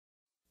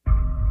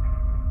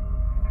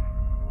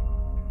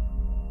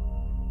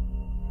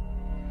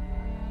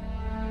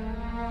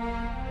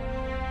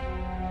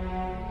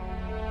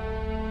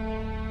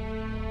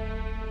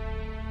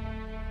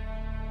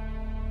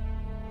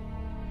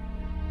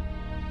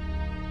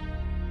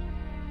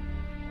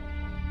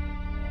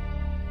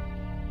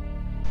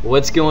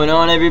What's going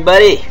on,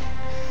 everybody?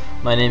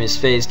 My name is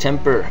FaZe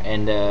Temperrr,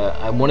 and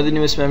I'm one of the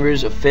newest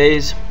members of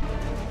FaZe.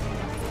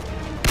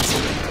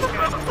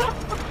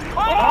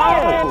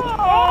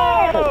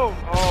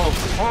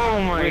 Oh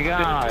my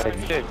god. Oh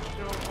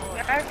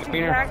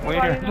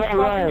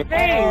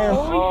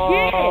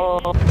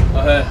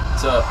hey,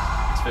 what's up?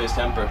 It's FaZe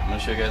Temperrr. I'm gonna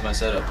show you guys my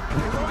setup.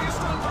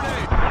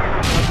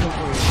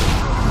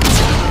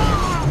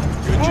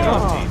 Good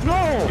job, team.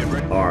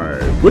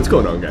 Alright, what's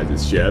going on, guys?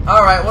 It's Jev.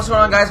 Alright, what's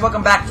going on, guys?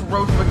 Welcome back to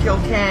Road to a Kill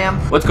Cam.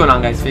 What's going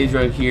on, guys? FaZe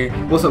Rug here.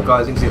 What's up,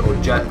 guys? Linkzy or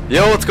Jet.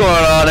 Yo, what's going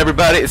on,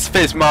 everybody? It's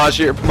FaZe Pamaj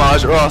here.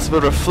 Pamaj, or also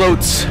the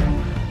floats.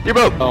 Your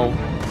boat. Oh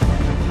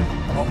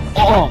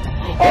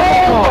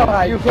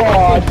my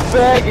god,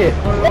 faggot!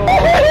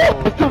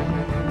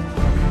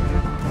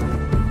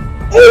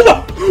 Oh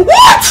my!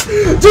 What?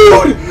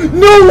 Dude!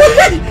 No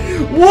way!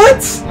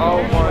 What?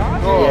 Oh my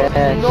god.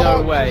 Yeah,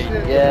 no way.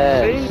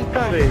 Yeah.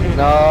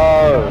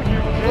 No.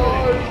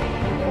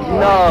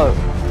 No.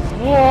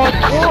 What?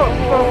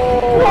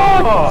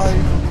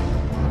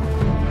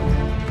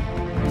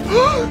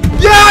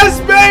 Yes,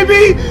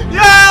 baby!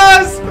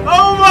 Yes!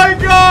 Oh my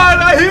god!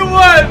 I hit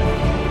one!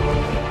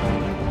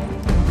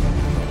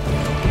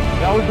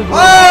 That was the Oh!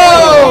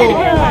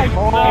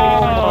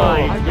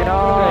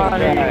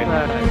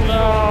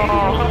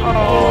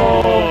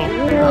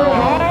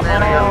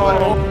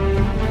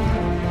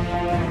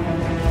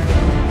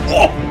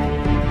 Oh!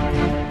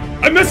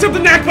 I messed up the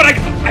neck, but I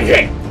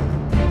hit!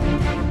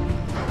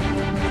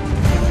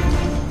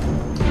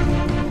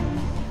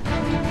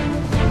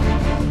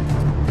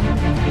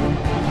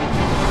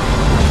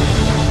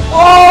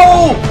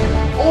 Oh!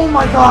 Oh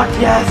my god,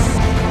 yes!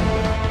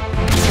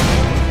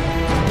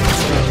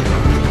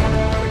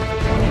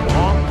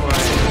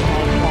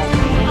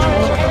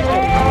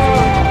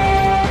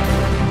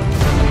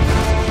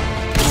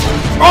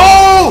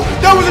 Oh!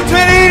 That was a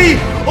 1080!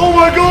 Oh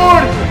my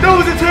god! That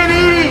was a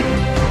 1080!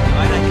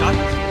 I got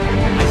this.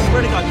 I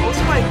swear to God, go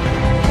spike.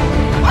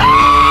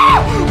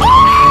 Ah!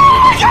 Oh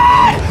my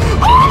god!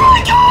 Oh my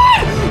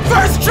god!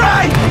 First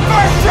try!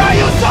 First try!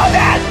 You saw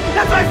that!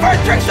 That's my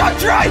first trick shot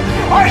try!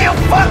 Are you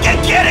fucking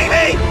kidding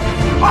me?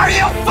 Are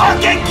you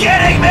fucking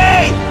kidding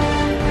me?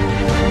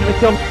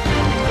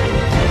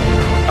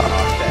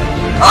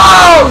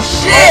 Oh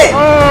shit!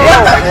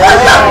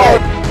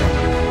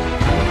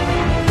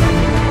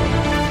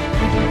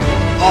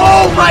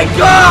 Oh my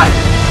god!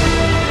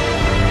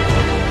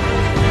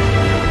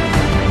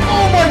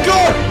 Oh my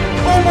god!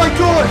 Oh my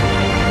god!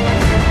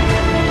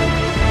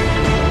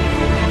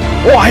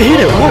 Oh, I hit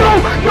it!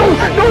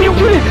 No, you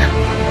did it!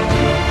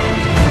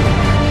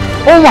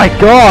 Oh my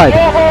god!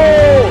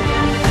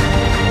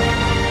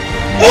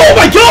 Oh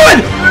my god!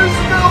 There's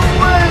no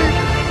way!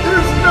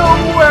 There's no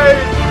way!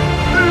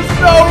 There's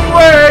no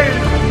way!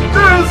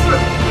 There's...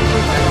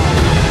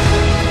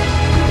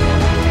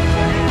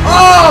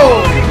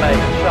 Oh!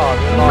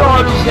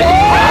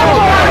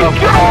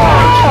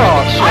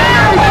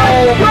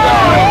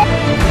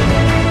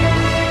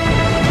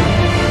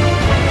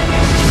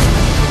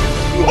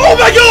 Oh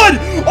my god!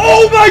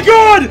 Oh my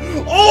god!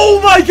 Oh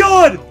my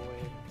god!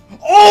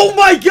 Oh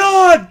my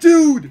god,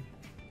 dude!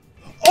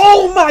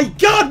 Oh my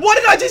god! What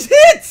did I just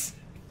hit?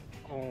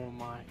 Oh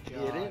my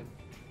god. Did it?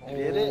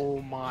 Did it?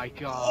 Oh my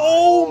god.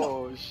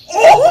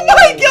 Oh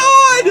my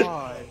god!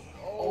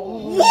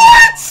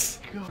 What?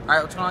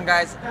 Alright, what's going on,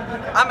 guys?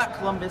 I'm at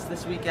Columbus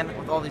this weekend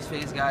with all these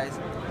FaZe guys.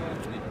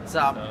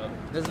 So,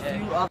 there's a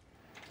few other...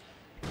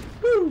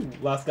 Woo!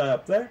 Last guy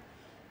up there.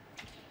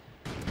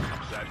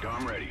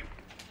 I'm ready.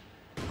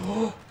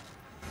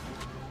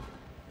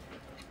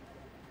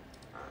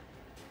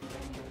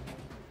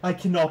 I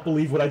cannot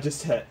believe what I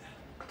just hit.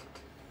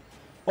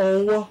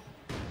 Oh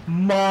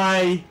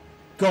my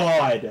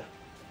god.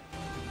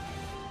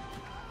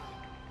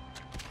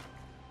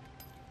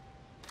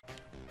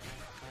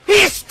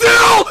 He's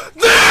still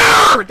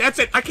there! That's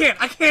it. I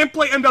can't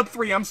play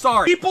MW3. I'm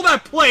sorry. People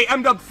that play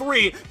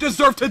MW3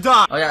 deserve to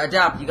die. Oh yeah,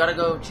 Adapt, you gotta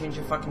go change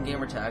your fucking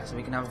gamer tag so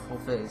we can have a full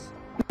FaZe.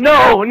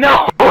 No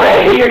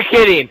way, you're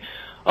kidding!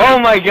 Oh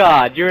my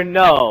god, you're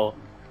no.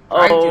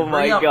 Alright, dude, Oh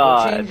my hurry up,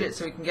 god. We'll change it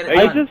so we can get it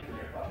done.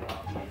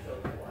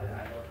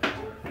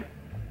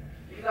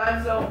 Because I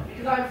am so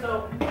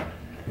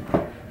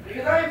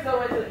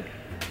into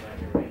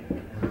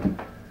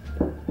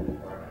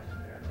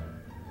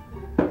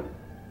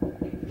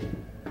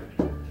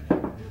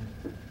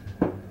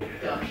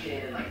production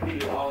and like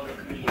video all the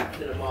comedian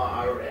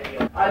cinema or any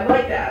of I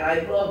like that.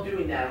 I love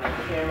doing that,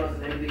 like cameras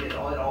and everything and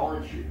all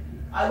in shoot.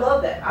 I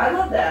love that. I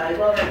love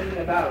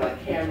everything about it, like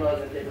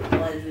cameras and different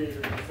lenses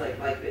and just like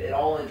it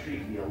all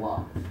intrigues me a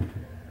lot.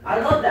 I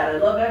love that. I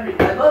love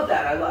everything. I love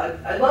that. I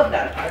love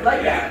that. I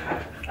like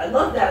that. I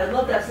love that. I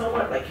love that so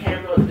much. Like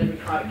cameras,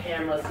 different kind of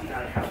cameras, you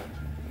know.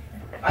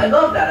 I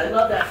love that. I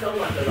love that so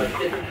much. Like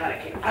different kind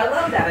of cameras. I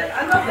love that.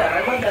 I love that.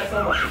 I love that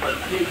so much.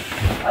 Like, dude,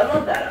 I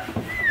love that.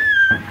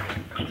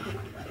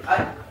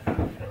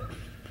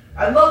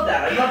 I love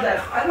that. I love that.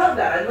 I love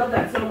that. I love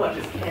that so much.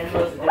 Just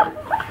cameras and different.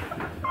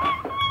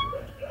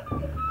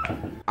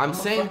 I'm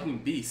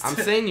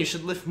saying you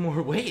should lift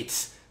more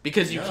weights.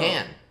 Because you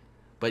can.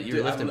 But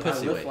you're lifting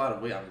pussy weight. I lift a lot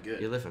of weight. I'm good.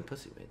 You're lifting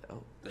pussy weight,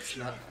 though. That's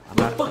not. I'm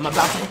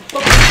about to.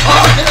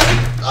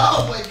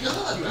 Oh my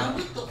god, man.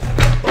 What the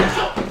fuck?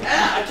 Ow,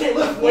 ow. I can't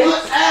lift weights.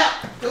 What?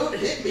 Ow. Don't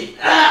hit me.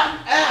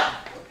 Ow,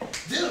 ow.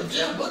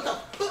 Dude, what the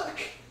fuck?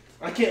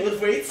 I can't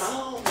lift weights?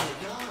 Oh my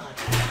god.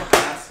 Fucking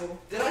asshole.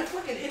 Did I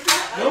fucking hit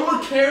that? No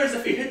one cares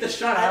if you hit the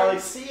shot, I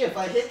Alex. didn't see if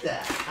I hit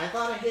that. I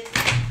thought I hit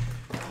that.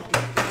 Oh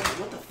my god,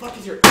 what the fuck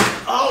is your...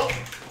 Oh!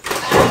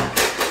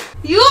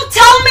 You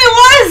tell me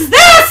what is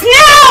this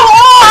now,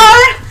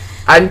 or...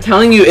 I'm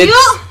telling you,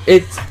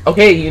 it's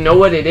okay. You know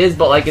what it is,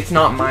 but like it's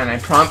not mine. I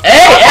promise.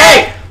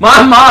 Hey,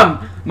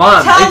 mom,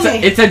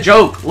 it's a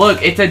joke.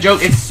 Look, it's a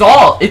joke. It's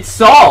salt. It's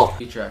salt.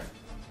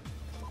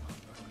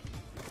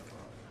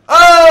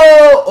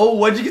 Oh,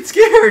 why'd you get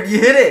scared? You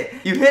hit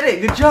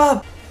it. Good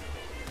job.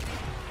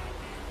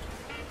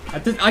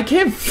 I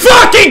can't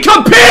fucking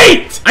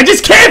compete! I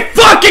just can't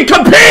fucking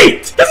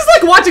compete! This is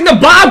like watching the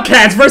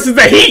Bobcats versus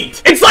the Heat.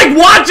 It's like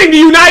watching the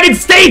United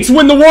States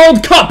win the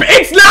World Cup.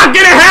 It's not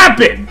gonna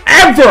happen.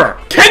 Ever.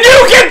 Can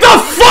you get the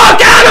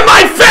fuck out of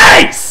my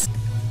face?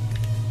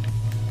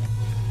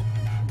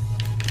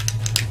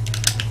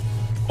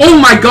 Oh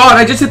my god!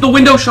 I just hit the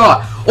window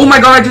shot. Oh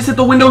my god! I just hit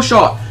the window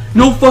shot.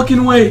 No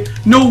fucking way.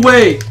 No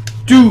way,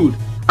 dude.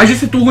 I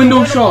just hit the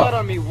window shot.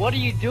 On me. What are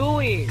you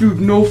doing? Dude,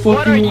 no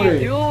fucking way. What are you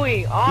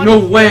doing? Honestly, no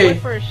way. I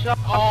went for a shot.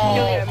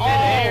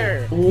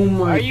 Oh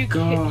my are you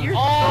god. You're so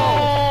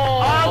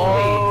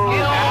ugly.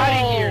 Get out of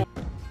here.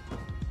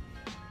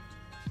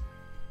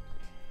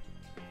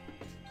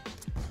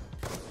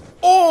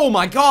 Oh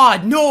my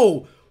god,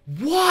 no!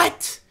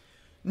 What?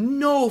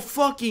 No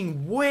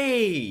fucking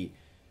way!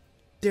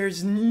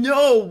 There's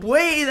no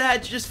way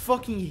that just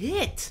fucking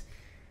hit!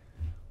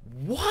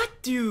 What,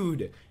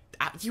 dude?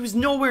 He was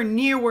nowhere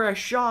near where I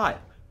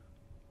shot.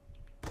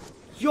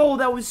 Yo,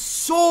 that was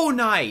so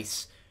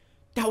nice!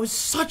 That was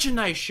such a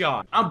nice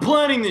shot! I'm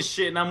planning this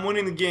shit and I'm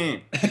winning the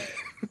game.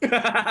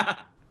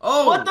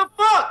 Oh! What the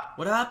fuck?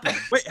 What happened?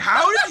 Wait,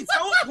 how did he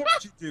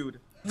teleport you, dude?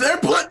 They're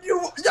putting you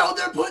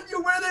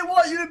where they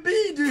want you to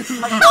be, dude.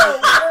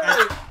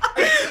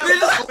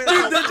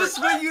 They just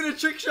swing you to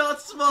trick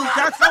shot spot.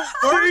 That's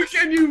how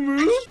can you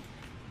move?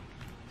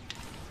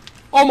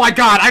 Oh my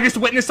god, I just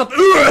witnessed something.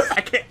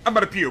 I'm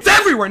gonna puke. It's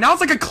everywhere, now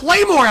it's like a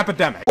Claymore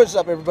epidemic. What's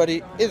up,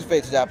 everybody? It's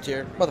FaZe Adapt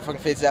here. Motherfucking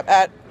FaZe Adapt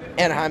at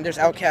Anaheim. There's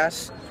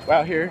Outcasts. We're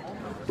out here.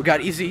 We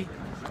got Easy.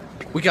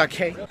 We got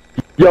K.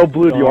 Yo,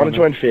 Blue, do you want to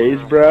join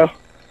FaZe, bro?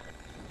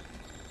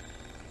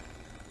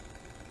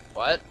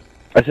 What?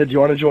 I said, do you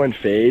want to join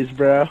FaZe,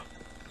 bro?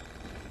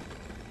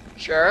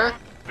 Sure.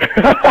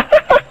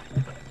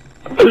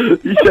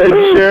 You said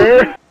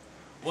sure?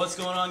 What's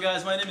going on,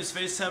 guys? My name is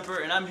FaZe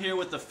Temperrr, and I'm here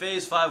with the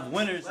FaZe 5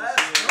 winners.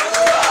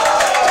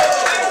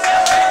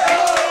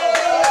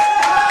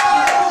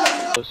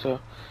 So,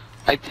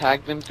 I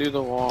tagged them through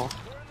the wall.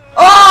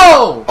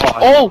 Oh!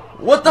 Oh!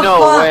 What the no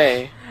fuck? No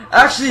way.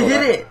 Actually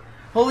hit it.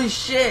 Holy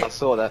shit. I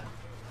saw that.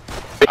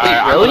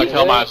 I'm really? gonna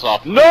kill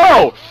myself.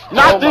 No!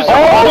 Not this!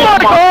 Oh my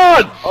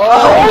god!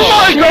 Oh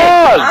my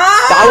god!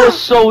 That was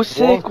so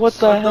sick. What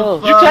the hell?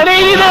 You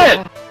 1080'd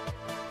it!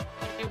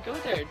 Go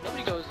there.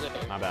 Nobody goes there.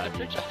 My bad.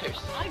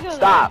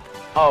 Stop.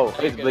 Oh,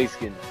 it's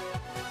Blaziken.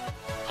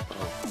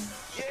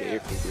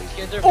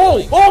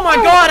 Oh my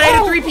god, I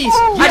had a three-piece!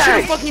 I should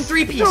have fucking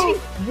three-piece!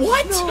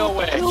 What? No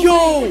way.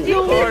 Yo!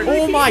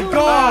 Oh my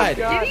god!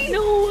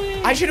 No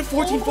way. I should have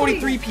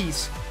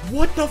 1443-piece.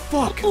 What the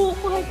fuck? Oh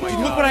my god.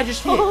 Look what I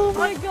just hit. Oh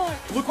my god.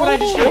 Look what I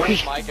just hit. Oh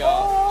my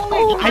god.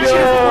 Oh my I should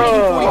have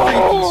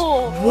 1443-piece.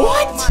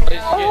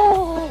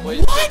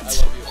 What?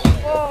 What?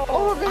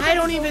 Oh, I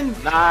don't even...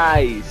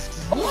 Nice.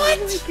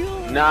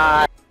 What?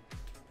 Nice.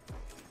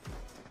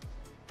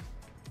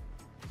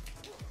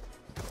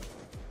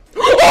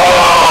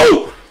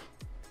 Oh!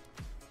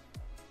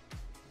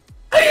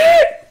 I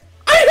hit!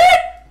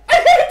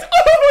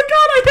 Oh my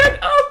god, I hit!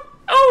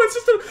 Oh,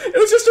 it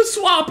was just a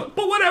swap,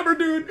 but whatever,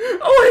 dude. Oh,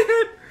 I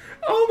hit!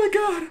 Oh my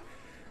god.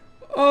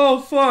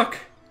 Oh, fuck.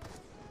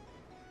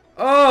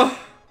 Oh.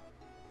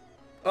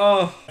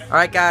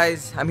 Alright,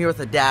 guys, I'm here with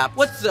Adapt.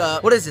 What's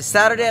up? What is this,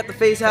 Saturday at the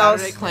FaZe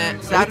House? Saturday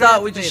Clan. So we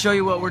thought we'd just show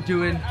you what we're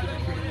doing.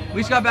 We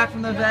just got back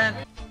from the event.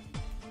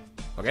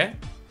 Okay.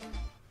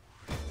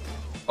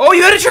 Oh,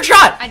 you had a trick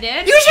shot! I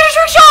did? You should have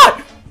trick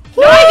shot!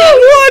 No, I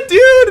didn't. What,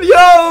 dude?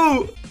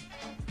 Yo!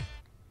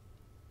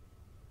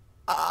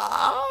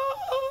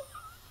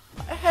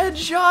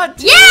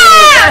 Headshot! Yeah!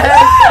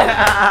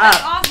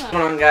 That's awesome. What's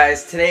going on,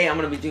 guys? Today I'm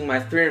going to be doing my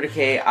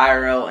 300k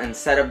IRL and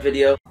setup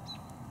video.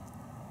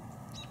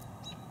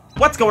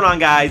 What's going on,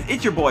 guys?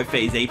 It's your boy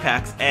FaZe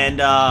Apex,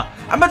 and I'm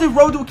about to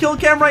road to a kill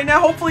cam right now.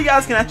 Hopefully you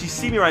guys can actually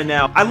see me right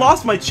now. I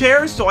lost my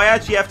chair, so I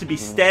actually have to be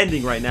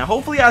standing right now.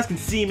 Hopefully you guys can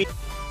see me.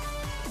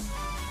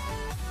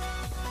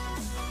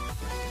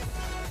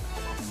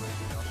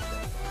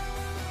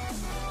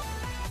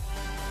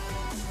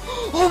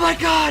 Oh my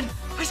god!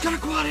 I just got a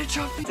quad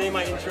headshot. Say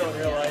my intro in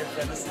real life,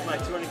 and this is my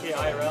 200k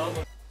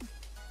IRL.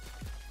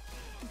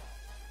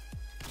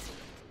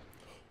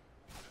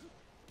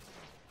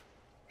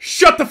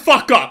 Shut the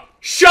fuck up!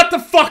 Shut the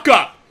fuck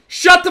up!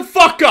 Shut the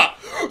fuck up!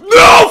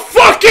 No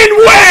fucking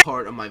way!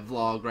 Part of my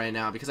vlog right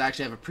now because I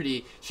actually have a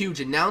pretty huge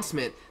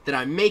announcement that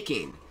I'm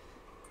making.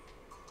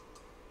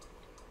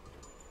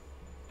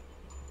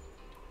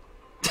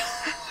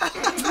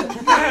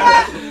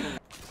 I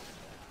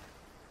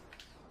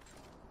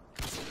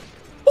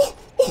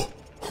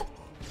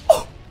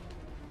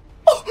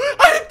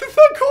hit the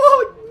fuck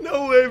wall!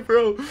 No way,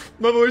 bro.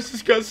 My voice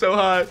just got so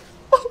high.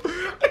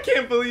 I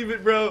can't believe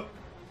it, bro.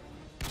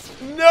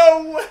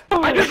 No way!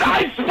 I just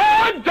died!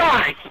 Spawn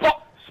die!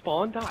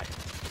 Spawn die!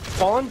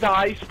 Spawn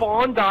die!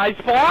 Spawn die!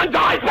 Spawn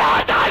die!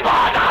 Spawn die!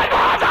 Spawn die!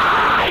 Spawn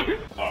die!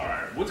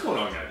 Alright, what's going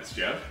on, guys?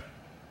 Jeff?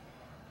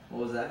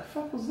 What was that? What the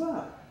fuck was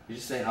that? You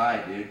just say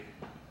hi, dude.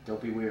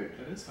 Don't be weird.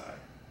 That is hi.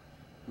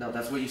 No,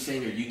 that's what you say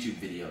in your YouTube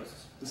videos.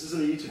 This isn't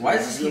a YouTube video. Why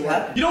does this keep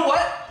happening? You know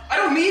what? I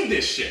don't need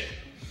this shit.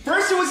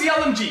 First it was the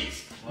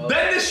LMGs,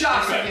 then the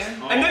shotguns,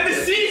 and then the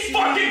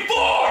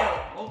C-fucking-4!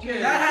 Okay,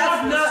 that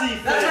has nothing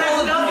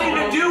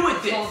to do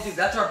with this. Dude,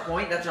 that's our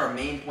point. That's our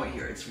main point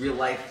here. It's real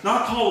life.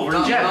 Not Call of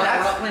Duty. Jeff,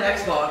 we're not playing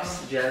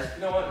Xbox, Jeff.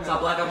 You know what? It's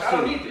not Black Ops 2. I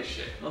don't need this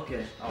shit.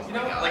 Okay. Oh you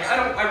know, like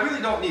I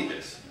really don't need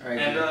this. All right.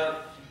 And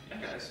yeah,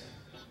 guys,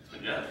 it's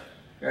been Jeff.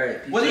 All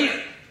right. What do you?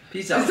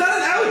 Peace out. Is that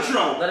an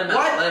outro? Let him out.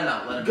 What? Let him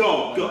out. Let him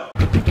Go, out. go.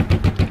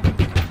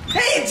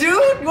 Hey,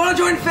 dude! You wanna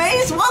join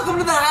FaZe? Welcome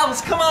to the house.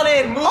 Come on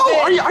in. Move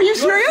in. Are you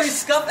serious? Free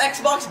scuff,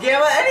 Xbox,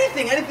 Gamma,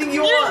 anything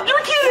you want.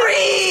 You're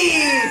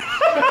kidding.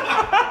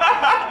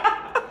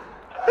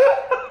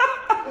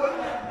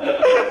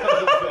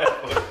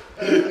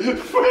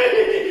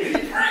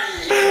 Free!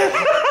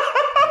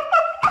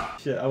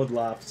 Shit, I would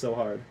laugh so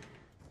hard.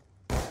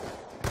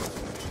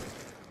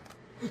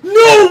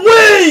 No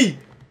way!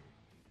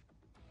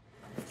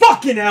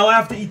 Fucking hell, I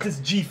have to eat this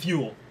G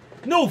Fuel.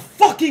 No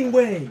fucking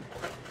way!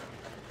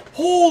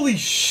 Holy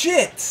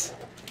shit!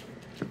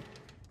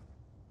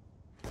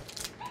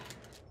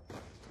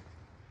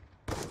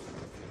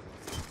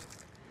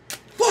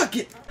 Fuck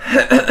it!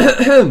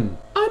 I'm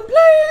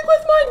playing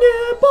with my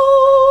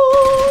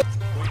nipple!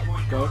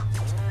 Go.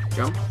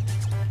 Jump.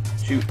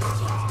 Shoot.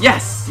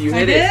 Yes! You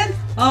hit it!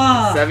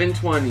 Ah.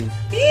 720.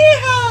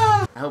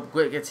 I hope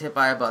Gwidt gets hit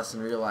by a bus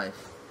in real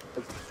life.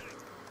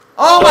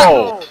 Oh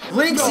my!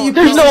 Linkzy, you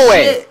There's piece no of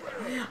way. shit.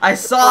 I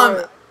saw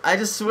him. I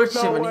just switched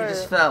him and he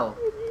just fell.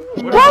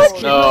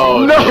 What?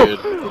 No, dude.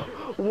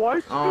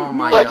 What? Oh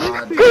my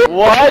god.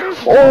 What?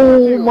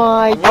 Oh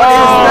my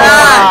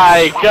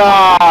god. What is that? My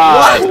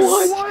god.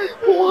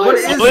 What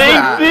is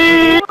that?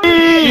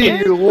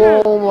 Linkzy!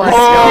 Oh my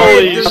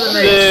Holy god. Doesn't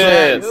make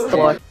shit. sense.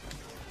 What?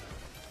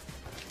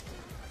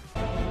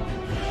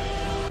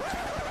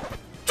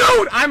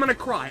 Dude, I'm gonna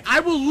cry.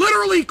 I will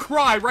literally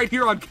cry right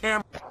here on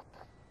camera.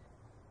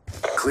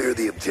 Clear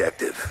the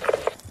objective.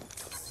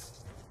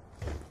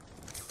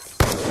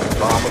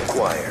 Bomb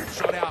acquired.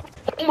 Shut out.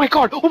 Oh my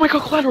god,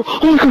 collateral!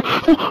 Oh my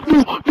god!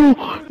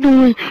 Oh,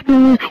 no way, no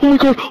way!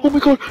 Oh my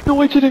god,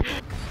 no, I did it!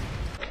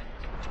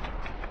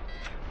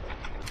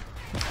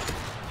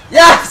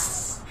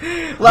 Yes!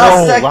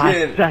 Last second.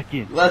 Last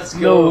second. Let's go.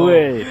 No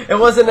way. It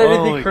wasn't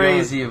anything my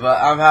crazy, but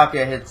I'm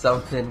happy I hit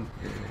something.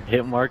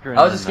 Hit marker.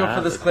 I was just going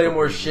for this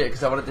Claymore shit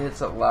because I wanted to hit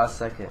something last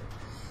second.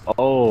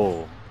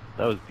 Oh,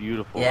 that was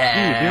beautiful. Yes.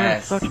 Dude, you're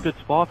in such a good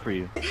spot for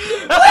you.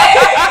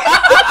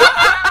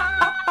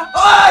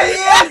 Oh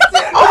yes!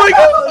 Dude. Oh my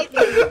god!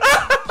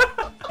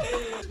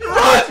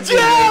 Run,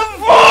 Jeff!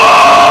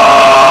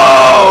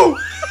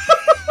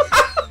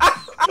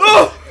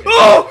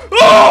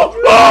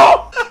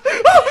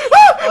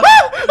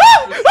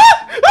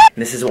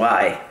 This is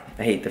why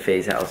I hate the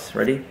FaZe house.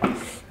 Ready? You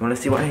want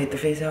to see why I hate the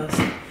FaZe house?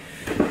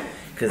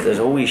 Because there's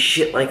always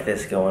shit like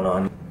this going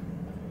on.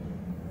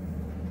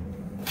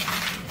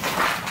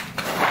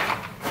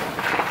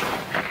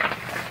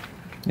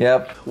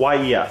 Yep.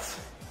 Y-E-S.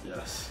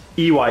 Yes.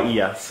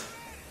 E-Y-E-S.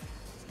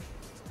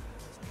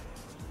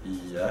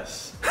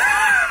 Yes.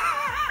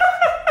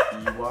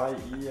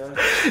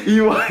 E-Y-E-S.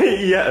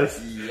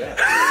 E-Y-E-S. Yes.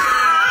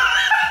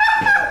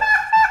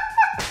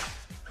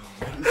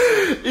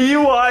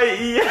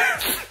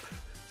 E-Y-E-S.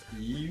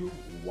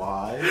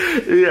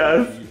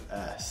 E-Y-E-S.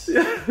 Yes.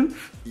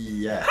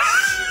 Yes.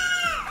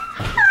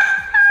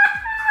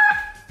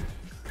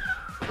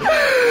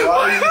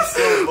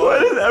 Why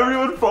does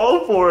everyone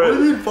fall for it? What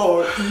do you mean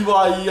for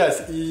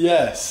E-Y-E-S?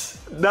 Yes.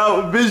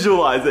 Now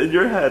visualize it in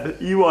your head.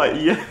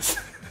 E-Y-E-S.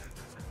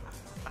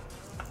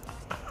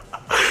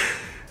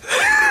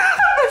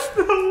 There's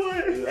no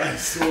way. I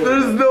swear.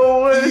 There's no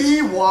way.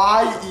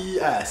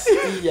 E-Y-E-S.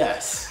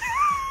 E-yes.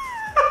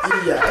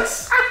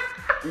 E-yes.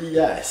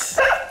 E-yes.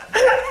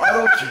 I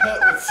don't get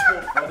what's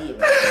so funny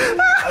about it.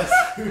 I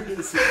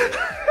seriously.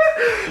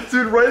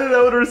 Dude, write it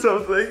out or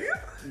something.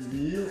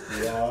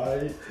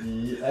 E-Y-E-S.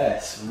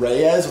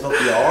 Reyes without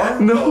the R?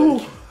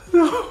 No.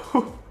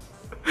 No.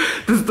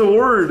 This is the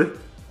word.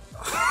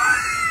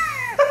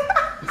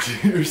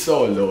 Dude, you're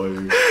so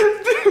annoying.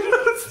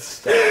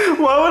 Dude,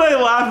 why would I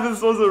laugh if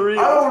this wasn't real?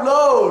 I don't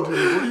know,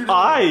 dude. What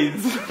are you doing?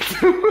 Eyes.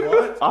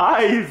 What?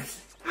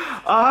 Eyes.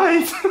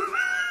 Eyes.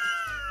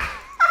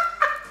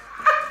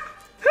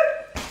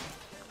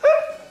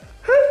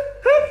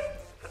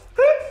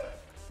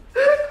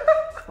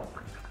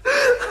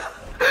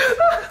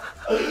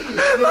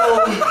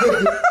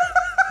 No.